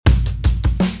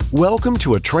Welcome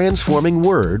to A Transforming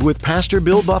Word with Pastor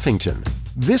Bill Buffington.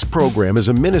 This program is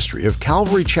a ministry of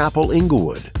Calvary Chapel,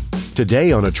 Inglewood.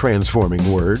 Today on A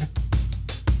Transforming Word.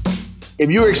 If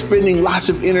you're expending lots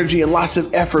of energy and lots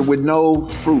of effort with no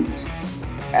fruit,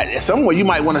 somewhere you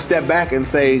might want to step back and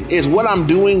say, is what I'm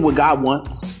doing what God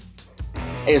wants?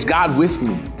 Is God with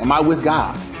me? Am I with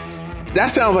God? That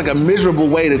sounds like a miserable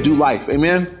way to do life.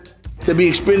 Amen? To be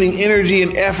expending energy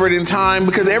and effort and time,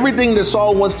 because everything that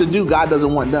Saul wants to do, God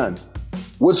doesn't want done.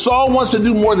 What Saul wants to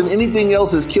do more than anything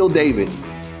else is kill David.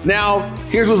 Now,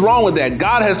 here's what's wrong with that.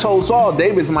 God has told Saul,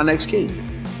 David's my next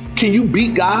king. Can you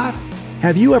beat God?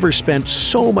 Have you ever spent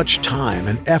so much time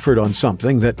and effort on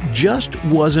something that just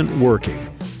wasn't working?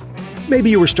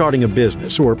 Maybe you were starting a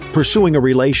business or pursuing a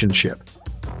relationship.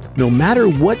 No matter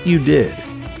what you did,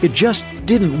 it just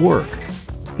didn't work.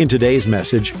 In today's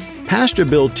message, Pastor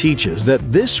Bill teaches that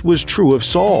this was true of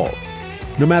Saul.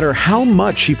 No matter how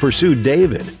much he pursued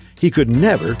David, he could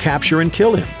never capture and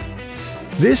kill him.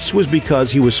 This was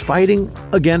because he was fighting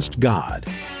against God.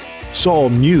 Saul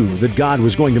knew that God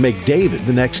was going to make David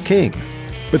the next king,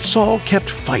 but Saul kept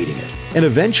fighting it and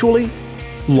eventually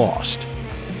lost.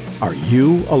 Are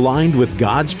you aligned with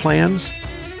God's plans?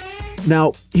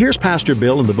 Now, here's Pastor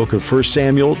Bill in the book of 1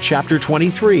 Samuel chapter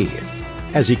 23,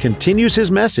 as he continues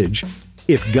his message,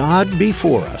 If God Be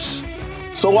For Us.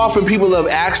 So often people have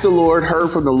asked the Lord, heard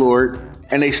from the Lord,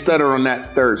 and they stutter on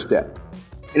that third step.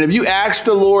 And if you ask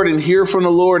the Lord and hear from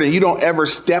the Lord and you don't ever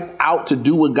step out to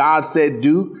do what God said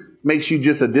do, makes you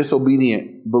just a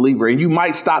disobedient believer. And you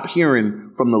might stop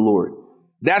hearing from the Lord.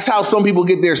 That's how some people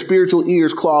get their spiritual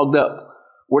ears clogged up,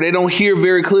 where they don't hear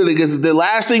very clearly, because the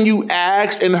last thing you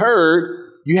asked and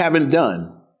heard, you haven't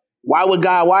done. Why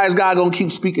is God going to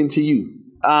keep speaking to you?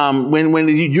 When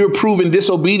you're proven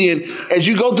disobedient, as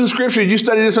you go through scripture, you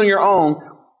study this on your own,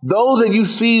 those that you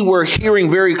see were hearing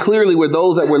very clearly were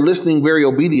those that were listening very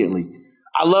obediently.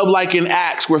 I love, like in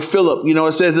Acts where Philip,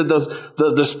 it says that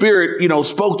the Spirit,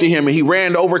 spoke to him and he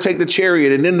ran to overtake the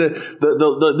chariot. And then the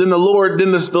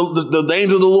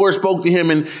angel of the Lord spoke to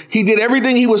him and he did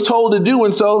everything he was told to do.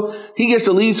 And so he gets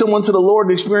to lead someone to the Lord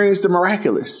and experience the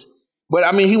miraculous.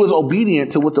 But he was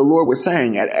obedient to what the Lord was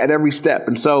saying at every step.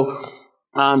 And so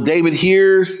David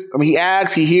hears, he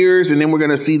asks, he hears, and then we're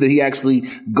going to see that he actually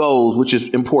goes, which is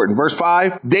important. Verse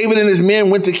 5, David and his men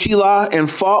went to Keilah and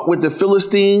fought with the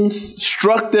Philistines,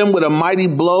 struck them with a mighty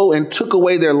blow and took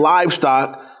away their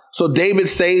livestock. So David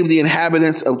saved the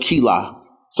inhabitants of Keilah.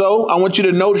 So I want you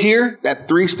to note here that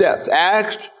 3 steps: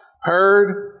 asked,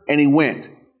 heard, and he went.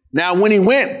 Now, when he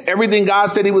went, everything God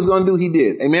said he was going to do, he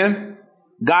did. Amen.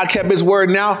 God kept his word.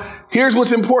 Now, here's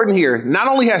what's important here. Not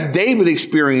only has David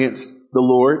experienced the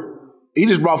Lord, he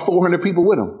just brought 400 people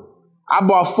with him. I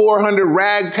brought 400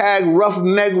 ragtag,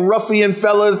 roughneck, ruffian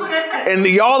fellas, and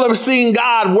y'all have seen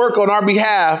God work on our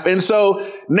behalf. And so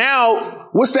now,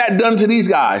 what's that done to these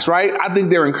guys, right? I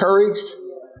think they're encouraged.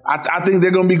 I think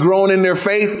they're going to be growing in their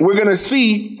faith. We're going to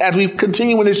see as we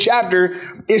continue in this chapter,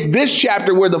 it's this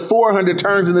chapter where the 400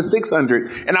 turns into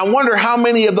 600. And I wonder how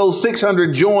many of those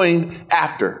 600 joined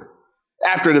after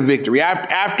the victory,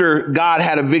 after God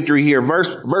had a victory here.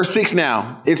 Verse 6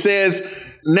 now, it says,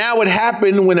 now it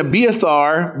happened when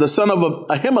Abiathar, the son of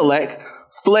Ahimelech,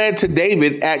 fled to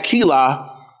David at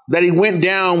Keilah, that he went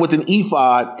down with an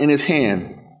ephod in his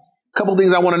hand. A couple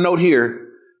things I want to note here.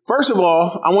 First of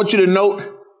all, I want you to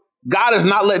note, God is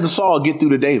not letting Saul get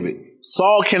through to David.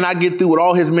 Saul cannot get through with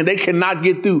all his men. They cannot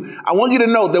get through. I want you to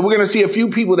note that we're going to see a few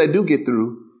people that do get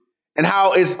through and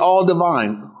how it's all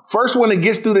divine. First one that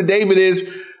gets through to David is,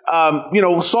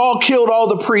 Saul killed all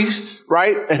the priests,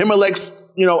 right? Ahimelech's,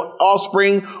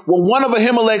 offspring. Well, one of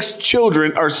Ahimelech's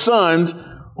children or sons,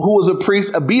 who was a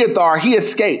priest, Abiathar, he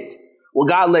escaped. Well,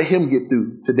 God let him get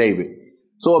through to David.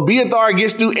 So Abiathar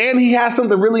gets through, and he has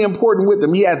something really important with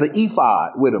him. He has an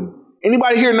ephod with him.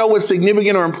 Anybody here know what's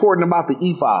significant or important about the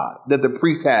ephod that the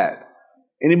priest had?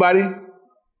 Anybody?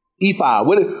 Ephod.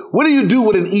 What do you do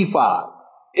with an ephod?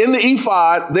 In the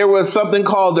ephod, there was something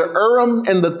called the Urim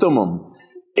and the Thummim.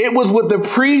 It was what the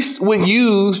priest would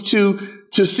use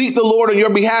to seek the Lord on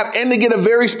your behalf and to get a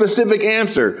very specific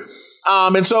answer.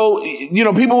 And so,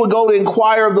 people would go to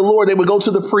inquire of the Lord. They would go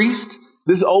to the priest.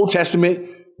 This is Old Testament.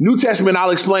 New Testament,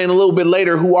 I'll explain a little bit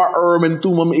later who our Urim and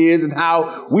Thummim is and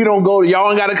how we don't go to, y'all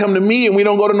ain't got to come to me and we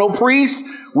don't go to no priest.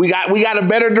 We got a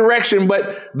better direction,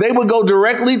 but they would go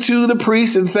directly to the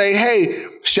priest and say, hey,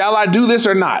 shall I do this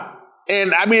or not?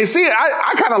 And I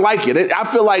kind of like it. I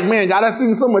feel like, man, God, that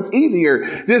seems so much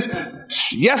easier. Just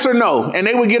yes or no. And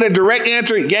they would get a direct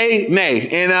answer, yay, nay.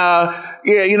 And,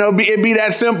 it'd be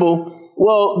that simple.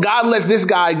 Well, God lets this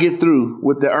guy get through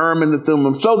with the Urim and the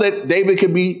Thummim so that David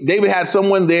had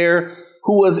someone there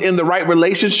who was in the right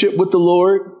relationship with the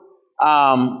Lord.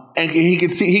 And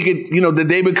that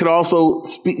David could also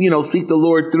seek the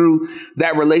Lord through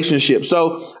that relationship.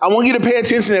 So I want you to pay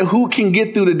attention to who can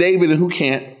get through to David and who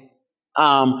can't.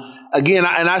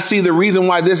 I see the reason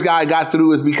why this guy got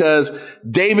through is because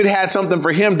David had something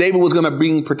for him. David was going to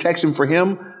bring protection for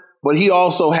him, but he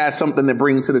also had something to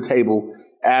bring to the table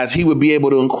as he would be able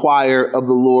to inquire of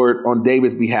the Lord on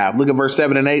David's behalf. Look at verse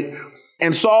 7 and 8.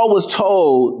 And Saul was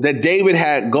told that David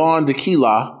had gone to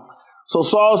Keilah. So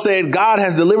Saul said, God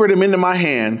has delivered him into my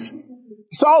hands.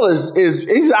 Saul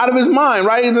he's out of his mind,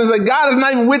 right? It's like God is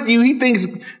not even with you. He thinks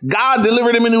God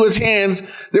delivered him into his hands.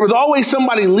 There was always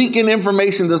somebody leaking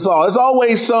information to Saul. There's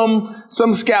always some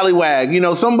scallywag,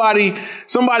 somebody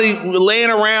laying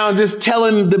around just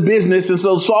telling the business. And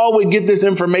so Saul would get this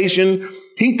information.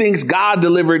 He thinks God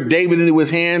delivered David into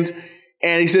his hands.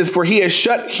 And he says, for he has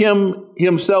shut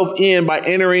himself in by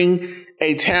entering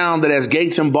a town that has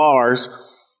gates and bars.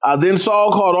 Then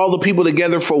Saul called all the people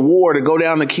together for war to go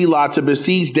down to Keilah to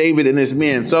besiege David and his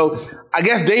men. So I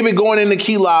guess David going into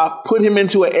Keilah put him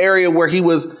into an area where he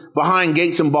was behind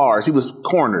gates and bars. He was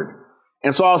cornered.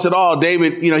 And Saul said,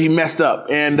 David, he messed up.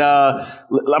 And I'm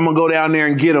going to go down there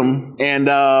and get him. And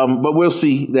but we'll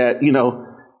see that,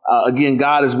 again,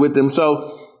 God is with him.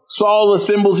 So Saul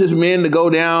assembles his men to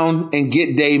go down and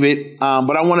get David.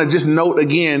 But I want to just note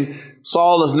again,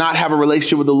 Saul does not have a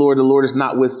relationship with the Lord. The Lord is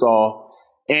not with Saul.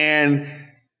 And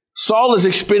Saul is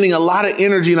expending a lot of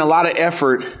energy and a lot of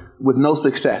effort with no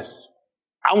success.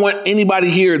 I want anybody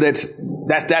here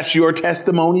that's your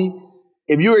testimony.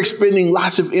 If you're expending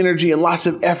lots of energy and lots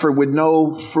of effort with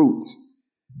no fruit,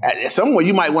 somewhere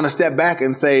you might want to step back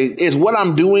and say, is what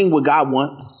I'm doing what God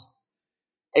wants?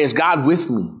 Is God with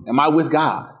me? Am I with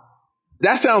God?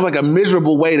 That sounds like a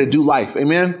miserable way to do life.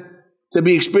 Amen. To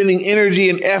be expending energy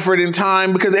and effort and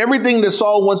time, because everything that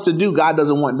Saul wants to do, God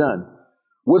doesn't want done.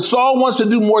 What Saul wants to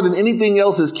do more than anything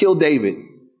else is kill David.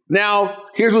 Now,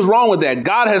 here's what's wrong with that.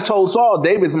 God has told Saul,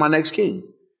 David's my next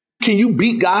king. Can you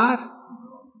beat God?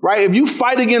 Right? If you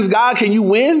fight against God, can you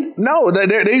win? No,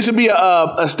 there used to be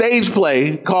a stage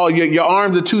play called Your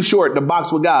Arms Are Too Short to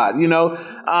Box with God.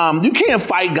 You can't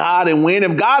fight God and win.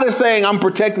 If God is saying, I'm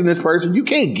protecting this person, you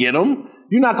can't get him.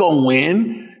 You're not going to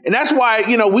win. And that's why,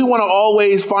 we want to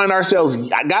always find ourselves,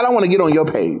 God, I want to get on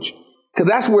your page. Because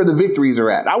that's where the victories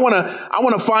are at. I want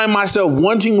to find myself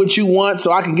wanting what you want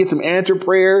so I can get some answered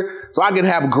prayer, so I can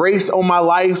have grace on my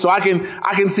life, so I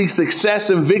can see success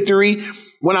and victory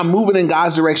when I'm moving in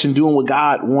God's direction, doing what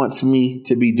God wants me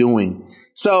to be doing.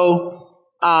 So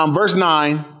verse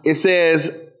 9, it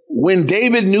says, when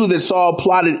David knew that Saul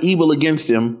plotted evil against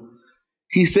him,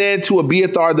 he said to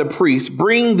Abiathar the priest,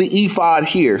 bring the ephod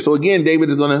here. So again, David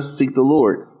is going to seek the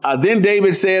Lord. Then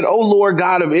David said, O Lord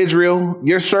God of Israel,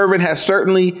 your servant has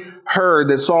certainly heard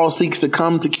that Saul seeks to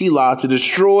come to Keilah to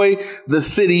destroy the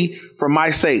city for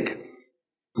my sake.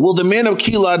 Will the men of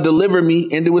Keilah deliver me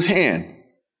into his hand?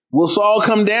 Will Saul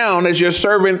come down as your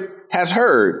servant has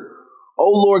heard? O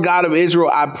Lord God of Israel,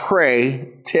 I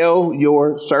pray, tell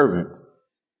your servant.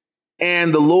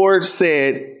 And the Lord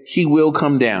said, he will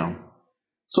come down.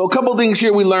 So a couple of things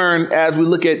here we learn as we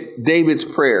look at David's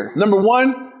prayer. Number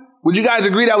one, would you guys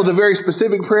agree that was a very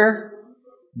specific prayer?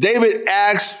 David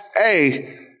asks,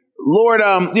 hey, Lord,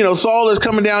 Saul is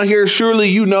coming down here. Surely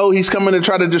he's coming to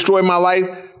try to destroy my life.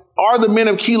 Are the men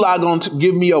of Keilah going to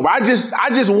give me over? I just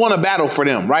won a battle for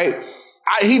them, right?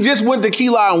 He just went to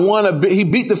Keilah and he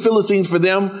beat the Philistines for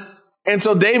them. And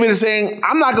so David is saying,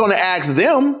 I'm not going to ask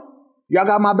them. Y'all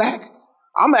got my back?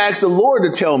 I'm going to ask the Lord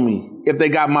to tell me if they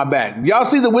got my back. Y'all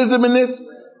see the wisdom in this?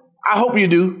 I hope you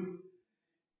do.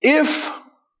 This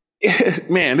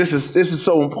is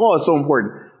so important. It's so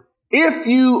important. If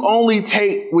you only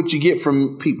take what you get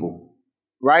from people,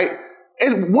 right?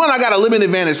 I got a limited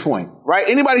vantage point, right?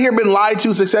 Anybody here been lied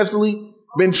to successfully?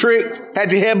 Been tricked?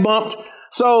 Had your head bumped?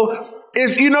 So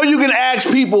you can ask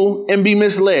people and be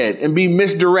misled and be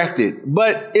misdirected.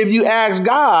 But if you ask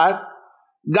God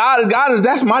is,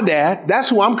 that's my dad. That's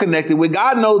who I'm connected with.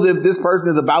 God knows if this person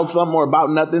is about something or about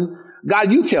nothing.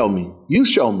 God, you tell me, you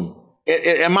show me.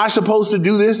 Am I supposed to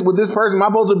do this with this person? Am I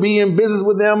supposed to be in business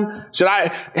with them? Should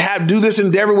I do this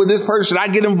endeavor with this person? Should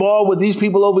I get involved with these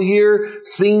people over here?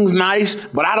 Seems nice,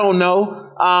 but I don't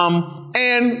know.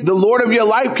 And the Lord of your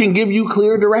life can give you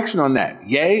clear direction on that.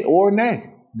 Yay or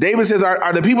nay. David says,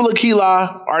 are the people of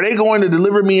Keilah, are they going to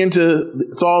deliver me into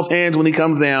Saul's hands when he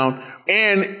comes down?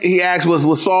 And he asked,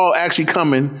 was Saul actually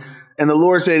coming? And the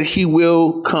Lord said, he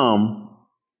will come.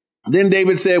 Then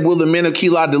David said, will the men of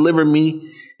Keilah deliver me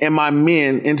and my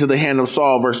men into the hand of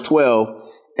Saul, verse 12.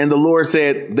 And the Lord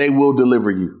said, they will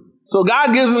deliver you. So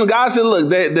God said, look,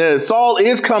 the Saul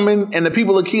is coming and the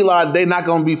people of Keilah, they're not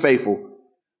going to be faithful.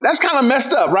 That's kind of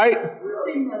messed up, right?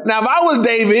 Now, if I was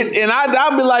David, and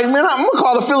I'd be like, man, I'm going to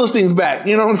call the Philistines back.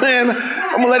 You know what I'm saying?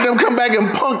 I'm going to let them come back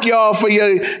and punk y'all for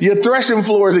your threshing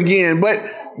floors again. But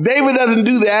David doesn't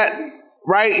do that,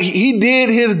 right? He did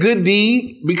his good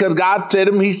deed because God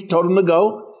he told him to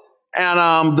go.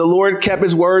 And the Lord kept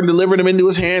his word and delivered him into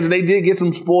his hands. And they did get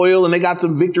some spoil and they got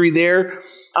some victory there.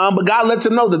 But God lets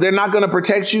him know that they're not going to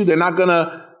protect you. They're not going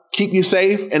to keep you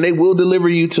safe. And they will deliver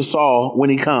you to Saul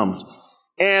when he comes.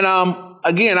 And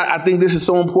again, I think this is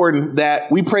so important that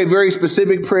we pray very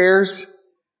specific prayers,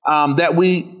 that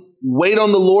we wait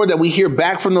on the Lord, that we hear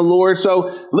back from the Lord.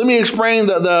 So let me explain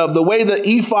the way the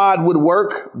ephod would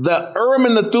work. The Urim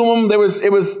and the Thummim, it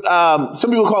was some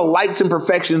people call it lights and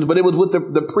perfections, but it was what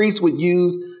the priest would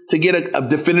use to get a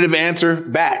definitive answer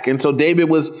back. And so David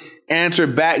was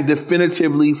answered back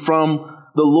definitively from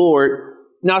the Lord.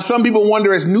 Now, some people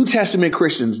wonder, as New Testament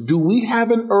Christians, do we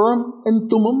have an Urim and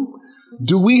Thummim?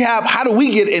 How do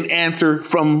we get an answer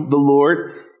from the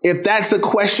Lord? If that's a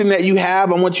question that you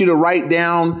have, I want you to write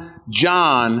down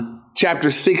John chapter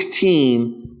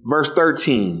 16, verse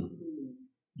 13.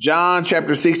 John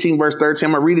chapter 16, verse 13.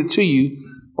 I'm going to read it to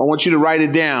you. I want you to write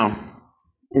it down.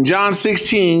 In John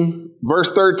 16,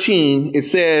 verse 13, it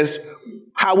says,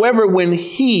 however, when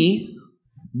he,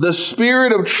 the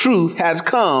Spirit of truth, has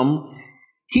come,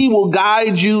 he will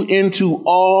guide you into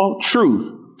all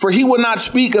truth. For he will not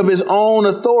speak of his own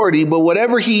authority, but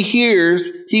whatever he hears,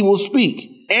 he will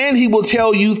speak. And he will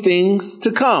tell you things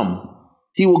to come.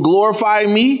 He will glorify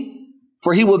me,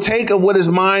 for he will take of what is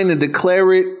mine and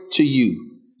declare it to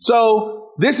you.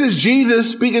 So this is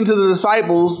Jesus speaking to the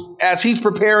disciples as he's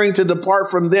preparing to depart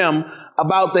from them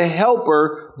about the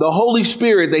helper, the Holy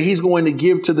Spirit that he's going to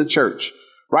give to the church,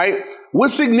 right?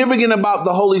 What's significant about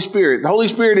the Holy Spirit? The Holy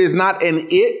Spirit is not an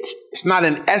it. It's not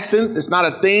an essence. It's not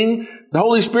a thing. The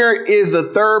Holy Spirit is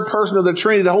the third person of the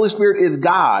Trinity. The Holy Spirit is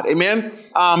God. Amen.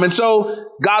 And so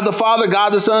God the Father,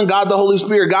 God the Son, God the Holy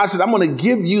Spirit. God says, I'm going to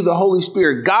give you the Holy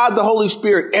Spirit. God the Holy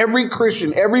Spirit, every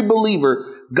Christian, every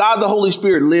believer, God the Holy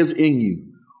Spirit lives in you.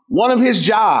 One of his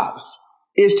jobs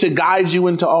is to guide you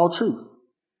into all truth.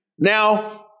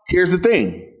 Now, here's the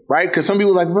thing. Right? Because some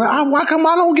people are like, well, why come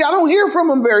I don't hear from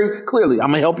him very clearly? I'm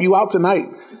going to help you out tonight.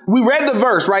 We read the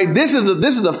verse, right? This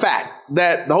is a fact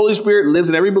that the Holy Spirit lives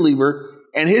in every believer,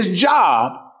 and his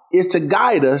job is to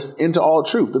guide us into all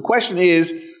truth. The question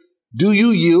is, do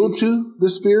you yield to the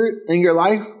Spirit in your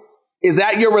life? Is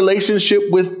that your relationship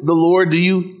with the Lord? Do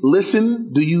you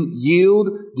listen? Do you yield?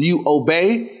 Do you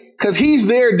obey? Because he's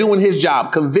there doing his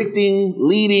job, convicting,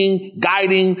 leading,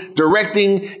 guiding,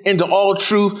 directing into all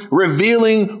truth,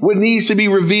 revealing what needs to be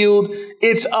revealed.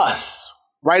 It's us,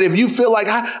 right? If you feel like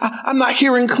I'm not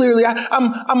hearing clearly,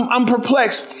 I'm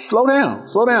perplexed, slow down.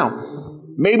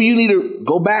 Maybe you need to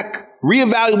go back,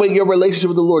 reevaluate your relationship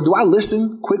with the Lord. Do I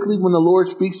listen quickly when the Lord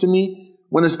speaks to me?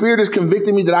 When the Spirit is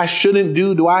convicting me that I shouldn't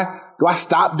do, do I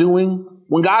stop doing?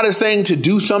 When God is saying to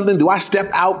do something, do I step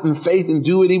out in faith and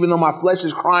do it even though my flesh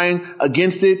is crying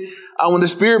against it? When the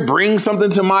Spirit brings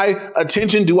something to my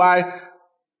attention,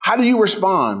 how do you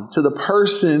respond to the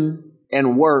person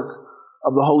and work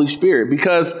of the Holy Spirit?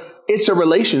 Because it's a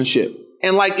relationship.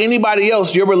 And like anybody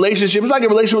else, your relationship is like a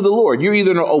relationship with the Lord. You're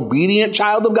either an obedient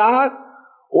child of God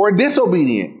or a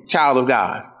disobedient child of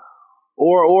God.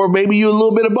 Or maybe you're a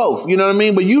little bit of both. You know what I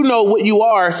mean? But you know what you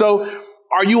are. So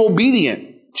are you obedient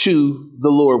to the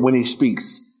Lord when he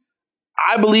speaks?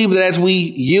 I believe that as we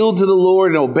yield to the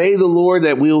Lord and obey the Lord,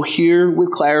 that we'll hear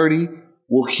with clarity.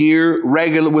 We'll hear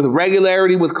with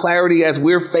regularity, with clarity, as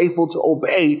we're faithful to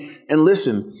obey and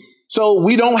listen. So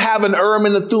we don't have an Urim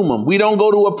and the Thummim. We don't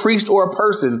go to a priest or a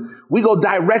person. We go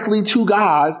directly to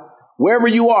God, wherever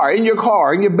you are, in your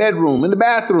car, in your bedroom, in the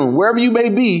bathroom, wherever you may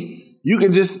be. You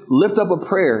can just lift up a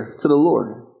prayer to the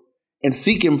Lord and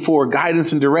seek him for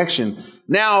guidance and direction.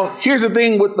 Now, here's the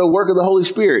thing with the work of the Holy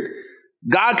Spirit.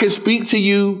 God can speak to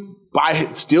you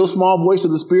by still small voice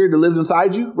of the Spirit that lives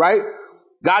inside you, right?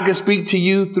 God can speak to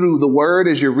you through the word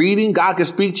as you're reading. God can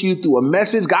speak to you through a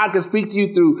message. God can speak to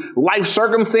you through life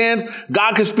circumstance.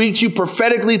 God can speak to you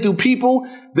prophetically through people.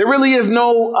 There really is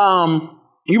no,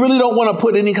 you really don't want to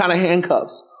put any kind of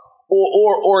handcuffs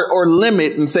or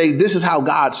limit and say, this is how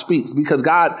God speaks, because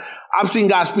I've seen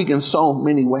God speak in so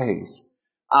many ways.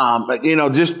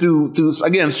 Just through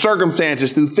again,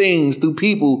 circumstances, through things, through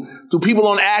people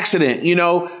on accident,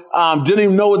 didn't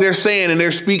even know what they're saying and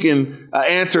they're speaking an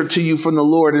answer to you from the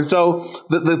Lord. And so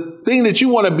the thing that you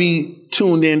want to be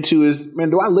tuned into is, man,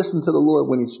 do I listen to the Lord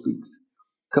when he speaks?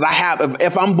 Because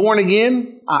if I'm born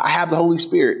again, I have the Holy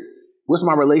Spirit. What's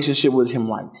my relationship with him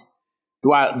like?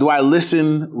 Do I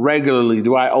listen regularly?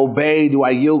 Do I obey? Do I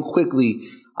yield quickly?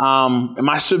 Am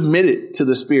I submitted to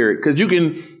the Spirit? Because you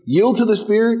can yield to the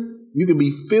Spirit. You can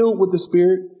be filled with the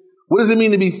Spirit. What does it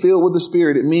mean to be filled with the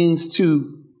Spirit? It means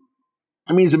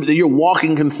that you're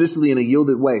walking consistently in a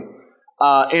yielded way.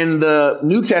 In the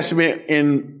New Testament,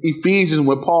 in Ephesians,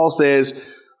 when Paul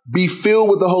says, be filled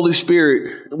with the Holy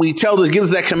Spirit, when he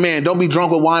gives us that command, don't be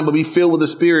drunk with wine, but be filled with the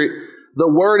Spirit.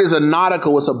 The word is a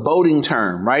nautical, it's a boating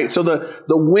term, right? So the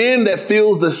wind that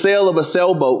fills the sail of a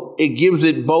sailboat, it gives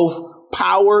it both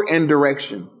power and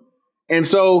direction. And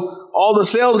so all the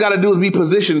sails got to do is be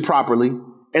positioned properly,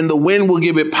 and the wind will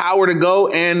give it power to go,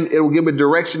 and it will give it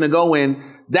direction to go in.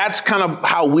 That's kind of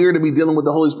how we're to be dealing with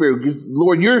the Holy Spirit.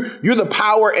 Lord, you're the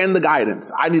power and the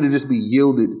guidance. I need to just be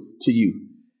yielded to you.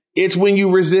 It's when you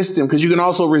resist him, because you can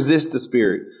also resist the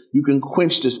Spirit. You can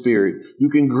quench the Spirit. You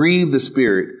can grieve the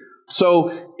Spirit.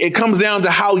 So it comes down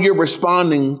to how you're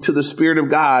responding to the Spirit of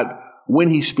God when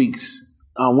he speaks,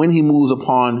 when he moves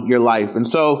upon your life. And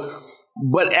so,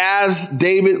 but as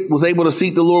David was able to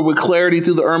seek the Lord with clarity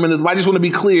through the Urim, I just want to be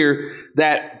clear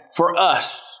that for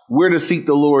us, we're to seek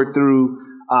the Lord through,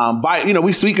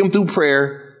 we seek him through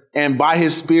prayer, and by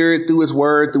his Spirit, through his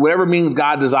word, through whatever means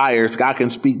God desires, God can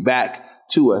speak back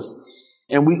to us.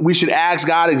 And we should ask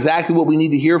God exactly what we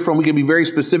need to hear from. We can be very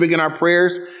specific in our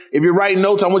prayers. If you're writing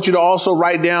notes, I want you to also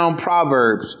write down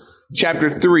Proverbs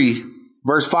chapter 3,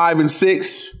 verse 5 and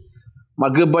 6. My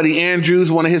good buddy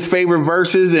Andrew's one of his favorite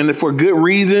verses, and for good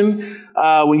reason.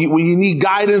 When you need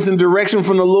guidance and direction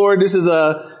from the Lord,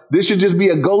 this should just be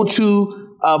a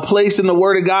go-to place in the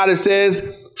Word of God. It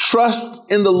says, trust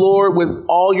in the Lord with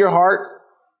all your heart.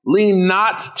 Lean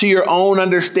not to your own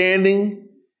understanding.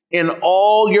 In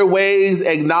all your ways,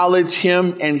 acknowledge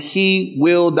him, and he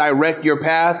will direct your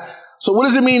path. So what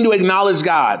does it mean to acknowledge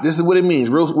God? This is what it means,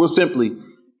 real simply.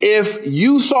 If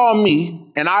you saw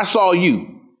me and I saw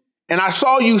you, and I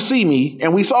saw you see me,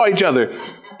 and we saw each other,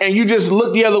 and you just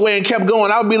looked the other way and kept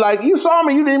going, I would be like, you saw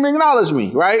me, you didn't even acknowledge me,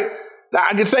 right?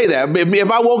 I could say that.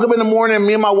 If I woke up in the morning and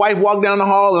me and my wife walked down the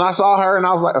hall and I saw her and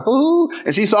I was like, ooh,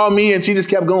 and she saw me and she just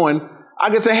kept going, I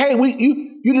could say, hey,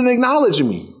 you didn't acknowledge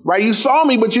me, right? You saw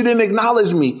me, but you didn't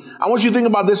acknowledge me. I want you to think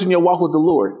about this in your walk with the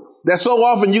Lord. That so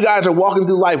often you guys are walking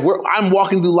through life. I'm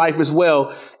walking through life as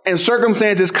well. And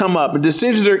circumstances come up and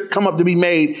decisions come up to be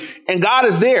made. And God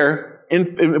is there.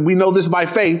 And we know this by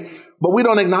faith, but we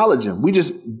don't acknowledge him.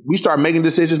 We start making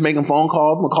decisions, making phone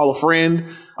calls. I'm going to call a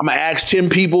friend. I'm going to ask 10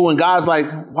 people. And God's like,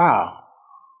 wow,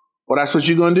 well, that's what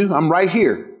you're going to do? I'm right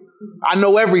here. I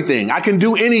know everything. I can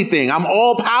do anything. I'm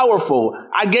all powerful.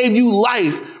 I gave you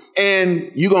life,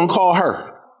 and you're going to call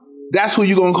her. That's who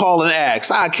you're going to call and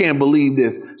ask. I can't believe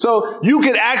this. So you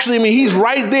could he's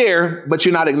right there, but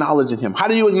you're not acknowledging him. How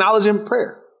do you acknowledge him?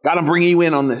 Prayer. God, I'm bringing you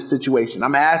in on this situation.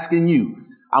 I'm asking you.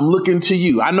 I'm looking to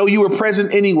you. I know you were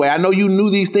present anyway. I know you knew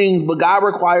these things, but God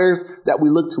requires that we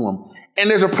look to him.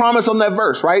 And there's a promise on that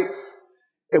verse, right?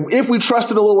 If we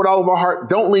trust in the Lord with all of our heart,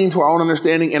 don't lean to our own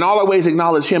understanding, in all our ways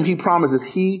acknowledge him, he promises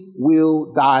he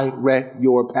will direct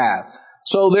your path.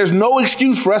 So there's no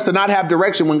excuse for us to not have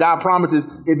direction when God promises,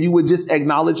 if you would just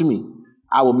acknowledge me,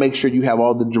 I will make sure you have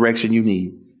all the direction you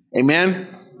need. Amen?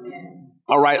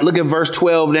 All right, look at verse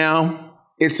 12 now.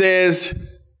 It says,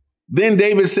 then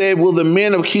David said, will the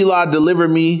men of Keilah deliver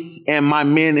me and my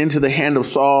men into the hand of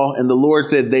Saul? And the Lord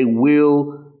said, they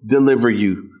will deliver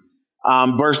you.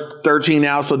 Verse 13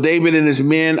 now. So David and his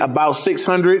men, about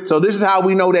 600. So this is how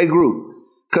we know they grew.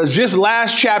 Because just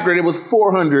last chapter, there was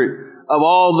 400 of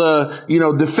all the,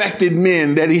 defected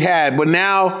men that he had. But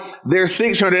now there's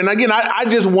 600. And again, I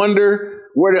just wonder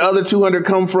where the other 200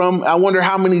 come from. I wonder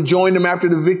how many joined him after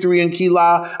the victory in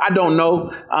Keilah. I don't know.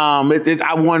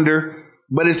 I wonder.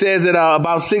 But it says that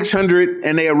about 600,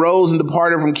 and they arose and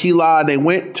departed from Keilah. They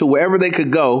went to wherever they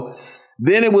could go.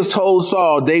 Then it was told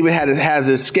Saul, David has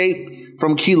escaped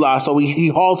from Keilah, so he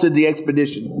halted the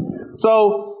expedition.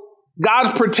 So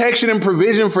God's protection and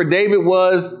provision for David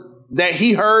was that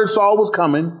he heard Saul was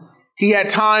coming. He had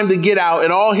time to get out,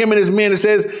 and all him and his men, it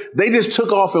says, they just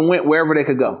took off and went wherever they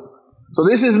could go. So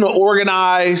this isn't an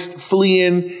organized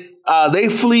fleeing. They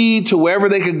flee to wherever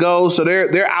they could go. So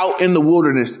they're out in the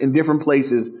wilderness in different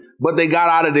places, but they got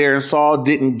out of there and Saul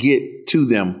didn't get to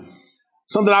them.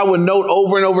 Something I would note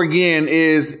over and over again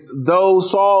is though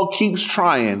Saul keeps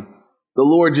trying, the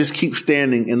Lord just keeps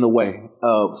standing in the way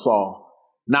of Saul,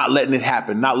 not letting it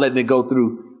happen, not letting it go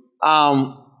through.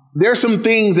 There's some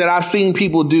things that I've seen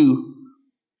people do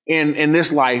in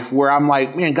this life where I'm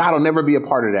like, man, God will never be a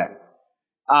part of that.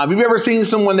 Have you ever seen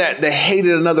someone that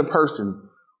hated another person,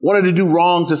 wanted to do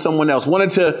wrong to someone else,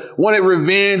 wanted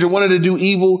revenge or wanted to do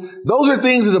evil. Those are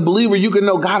things as a believer you can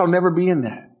know God will never be in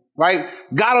that, right?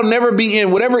 God will never be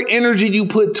in whatever energy you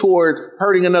put toward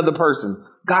hurting another person.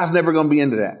 God's never going to be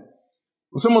into that.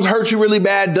 When someone's hurt you really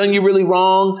bad, done you really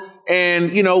wrong,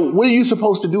 and, what are you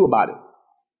supposed to do about it?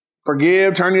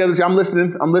 Forgive, turn the other side. I'm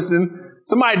listening.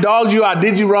 Somebody dogged you out,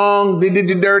 did you wrong, they did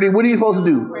you dirty. What are you supposed to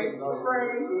do?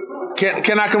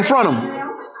 Can I confront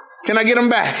them? Can I get them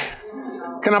back?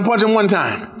 Can I punch them one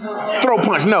time? Throw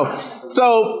punch. No.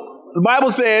 So the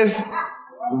Bible says,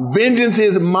 vengeance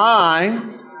is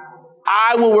mine.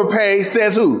 I will repay,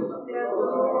 says who?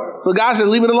 So God said,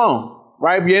 leave it alone,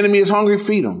 right? If your enemy is hungry,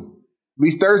 feed him. If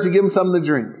he's thirsty, give him something to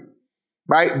drink,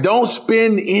 right? Don't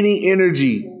spend any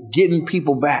energy getting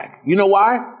people back. You know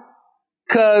why?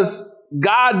 Because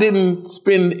God didn't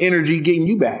spend energy getting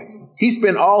you back. He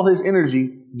spent all his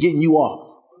energy getting you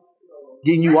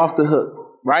off the hook,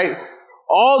 right?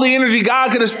 All the energy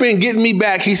God could have spent getting me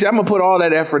back, he said, I'm going to put all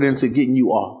that effort into getting you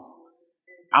off.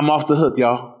 I'm off the hook,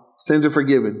 y'all. Sins are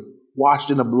forgiven,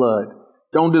 washed in the blood.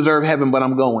 Don't deserve heaven, but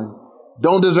I'm going.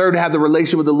 Don't deserve to have the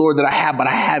relationship with the Lord that I have, but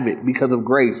I have it because of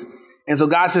grace. And so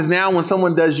God says, now when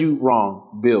someone does you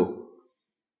wrong, Bill,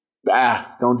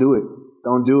 don't do it.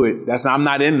 Don't do it. I'm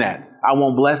not in that. I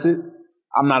won't bless it.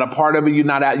 I'm not a part of it. You're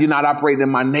not operating in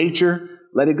my nature.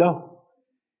 Let it go.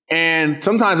 And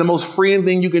sometimes the most freeing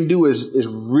thing you can do is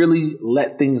really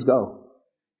let things go.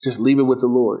 Just leave it with the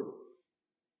Lord.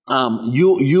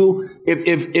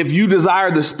 If you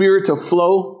desire the Spirit to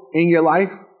flow in your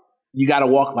life, you got to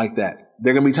walk like that.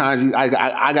 There are going to be times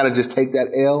I got to just take that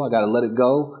L. I got to let it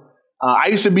go. I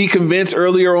used to be convinced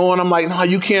earlier on. I'm like, no,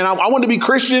 you can't. I want to be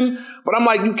Christian, but I'm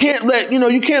like, you can't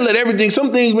let everything.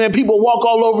 Some things, man, people walk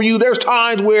all over you. There's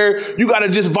times where you got to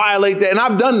just violate that. And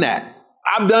I've done that.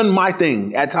 I've done my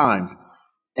thing at times,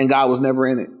 and God was never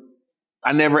in it.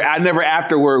 I never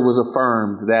afterward was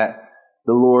affirmed that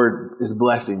the Lord is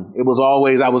blessing. It was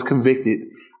always, I was convicted.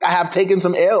 I have taken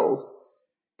some L's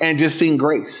and just seen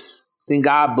grace, seen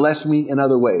God bless me in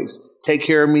other ways, take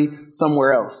care of me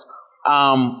somewhere else.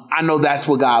 I know that's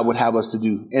what God would have us to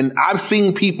do. And I've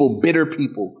seen bitter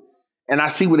people, and I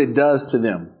see what it does to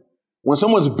them. When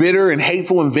someone's bitter and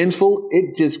hateful and vengeful,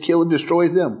 it just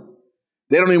destroys them.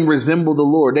 They don't even resemble the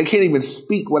Lord. They can't even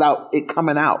speak without it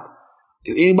coming out.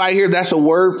 Anybody here, that's a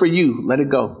word for you. Let it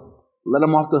go. Let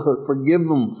them off the hook. Forgive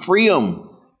them. Free them.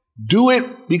 Do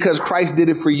it because Christ did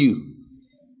it for you.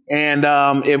 And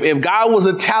if God was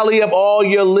to tally up all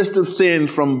your list of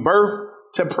sins from birth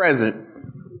to present,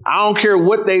 I don't care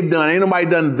what they've done. Ain't nobody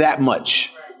done that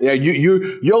much. Yeah,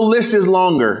 your list is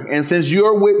longer. And since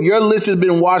your list has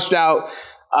been washed out,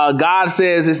 God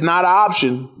says it's not an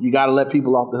option. You got to let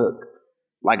people off the hook.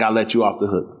 Like I let you off the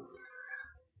hook.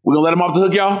 We're going to let them off the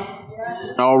hook, y'all?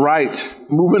 Yeah. All right.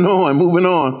 Moving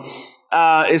on.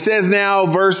 It says now,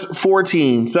 verse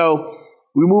 14. So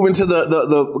we move into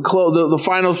the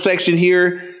final section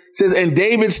here. It says, and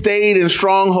David stayed in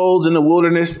strongholds in the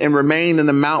wilderness and remained in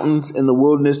the mountains in the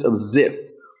wilderness of Ziph.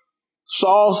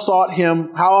 Saul sought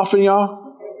him. How often,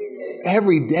 y'all?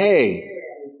 Every day.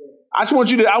 I want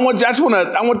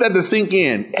that to sink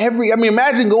in.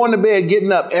 Imagine going to bed,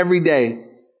 getting up every day,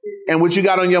 and what you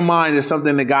got on your mind is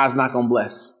something that God's not going to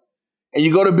bless. And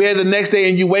you go to bed the next day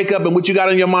and you wake up and what you got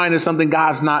on your mind is something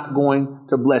God's not going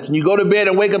to bless. And you go to bed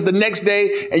and wake up the next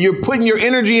day and you're putting your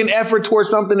energy and effort towards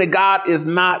something that God is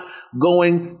not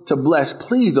going to bless.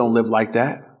 Please don't live like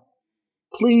that.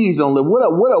 Please don't live.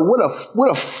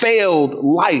 What a failed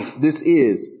life this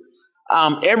is.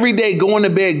 Every day going to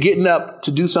bed, getting up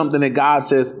to do something that God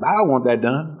says, I don't want that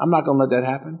done. I'm not going to let that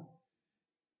happen.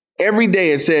 Every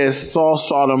day it says Saul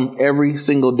sought him every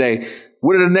single day.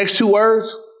 What are the next two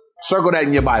words? Circle that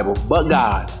in your Bible. But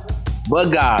God,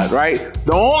 right?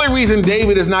 The only reason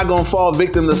David is not going to fall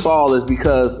victim to Saul is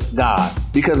because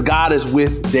God is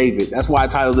with David. That's why I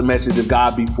titled the message, If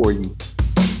God Be For You.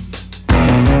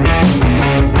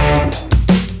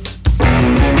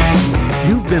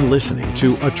 You've been listening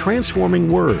to A Transforming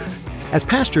Word. As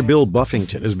Pastor Bill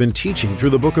Buffington has been teaching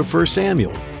through the book of 1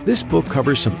 Samuel, this book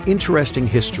covers some interesting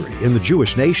history in the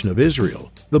Jewish nation of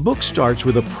Israel. The book starts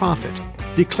with a prophet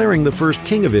declaring the first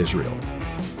king of Israel,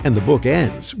 and the book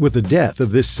ends with the death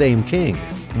of this same king.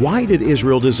 Why did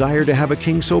Israel desire to have a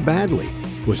king so badly?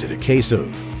 Was it a case of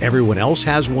everyone else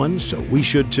has one, so we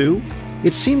should too?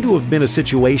 It seemed to have been a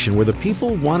situation where the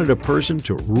people wanted a person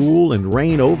to rule and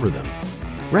reign over them,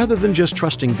 rather than just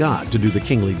trusting God to do the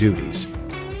kingly duties.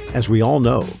 As we all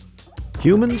know,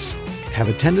 humans have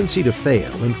a tendency to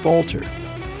fail and falter,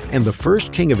 and the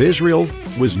first king of Israel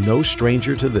was no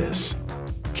stranger to this.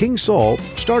 King Saul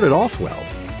started off well,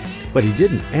 but he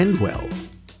didn't end well.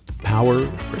 Power,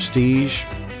 prestige,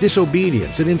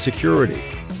 disobedience, and insecurity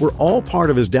were all part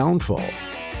of his downfall.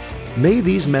 May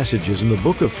these messages in the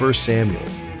book of 1 Samuel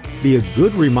be a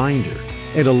good reminder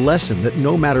and a lesson that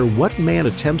no matter what man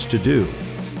attempts to do,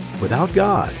 without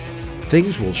God,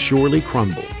 things will surely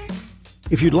crumble.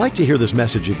 If you'd like to hear this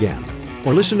message again,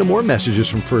 or listen to more messages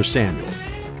from 1 Samuel,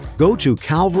 go to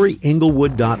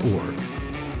calvaryinglewood.org.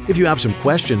 If you have some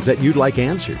questions that you'd like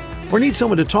answered, or need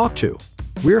someone to talk to,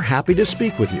 we're happy to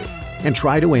speak with you and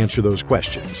try to answer those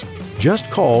questions. Just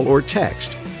call or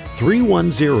text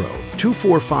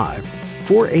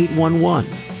 310-245-4811.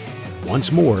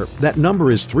 Once more, that number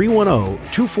is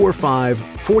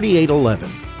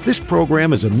 310-245-4811. This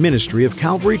program is a ministry of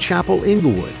Calvary Chapel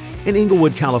Inglewood in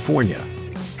Inglewood, California.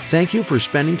 Thank you for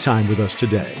spending time with us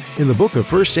today in the book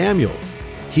of 1 Samuel,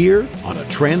 here on A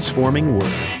Transforming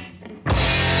Word.